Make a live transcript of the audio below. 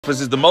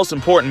Breakfast is the most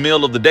important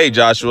meal of the day,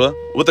 Joshua.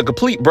 With a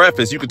complete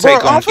breakfast, you can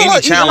take on any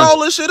challenge. Eating all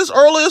this shit is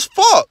early as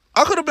fuck.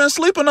 I could have been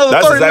sleeping another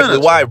 30 minutes. That's exactly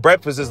why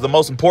breakfast is the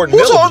most important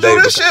meal of the day. Who told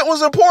you this shit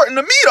was important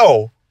to me,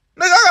 though?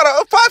 Nigga, I got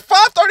a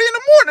 5:30 in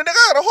the morning. Nigga,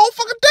 I got a whole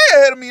fucking day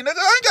ahead of me.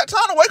 Nigga, I ain't got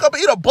time to wake up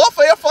and eat a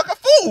buffet of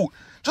fucking food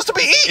just to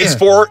be eating. It's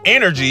for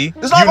energy.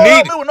 It's not gonna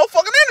help me with no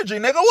fucking energy,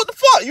 nigga. What the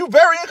fuck? You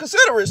very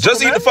inconsiderate.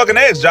 Just eat the fucking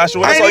eggs,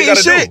 Joshua. That's all you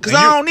gotta do. Shit, because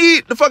I don't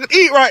need to fucking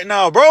eat right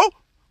now, bro.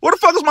 Where the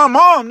fuck is my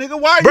mom,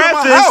 nigga? Why are you in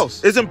my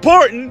house? It's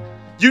important.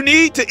 You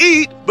need to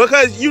eat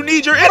because you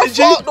need your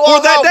energy for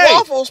that day.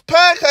 Waffles,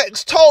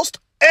 pancakes, toast,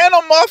 and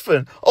a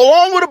muffin,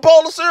 along with a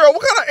bowl of cereal.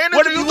 What kind of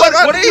energy you think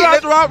I need? What if you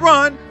have to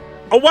outrun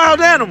a wild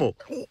animal?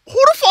 Who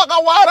the fuck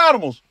got wild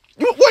animals?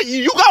 You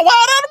got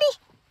wild animals?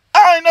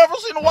 I ain't never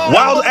seen a wild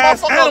animal.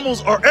 Wild-ass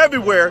animals are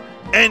everywhere,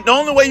 and the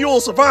only way you will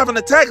survive an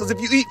attack is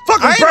if you eat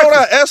fucking breakfast. I ain't know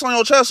that S on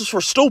your chest is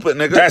for stupid,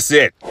 nigga. That's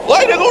it.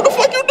 Like, nigga, what the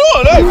fuck you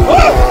doing?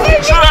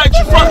 Hey, Shut out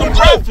your fucking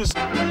breakfast.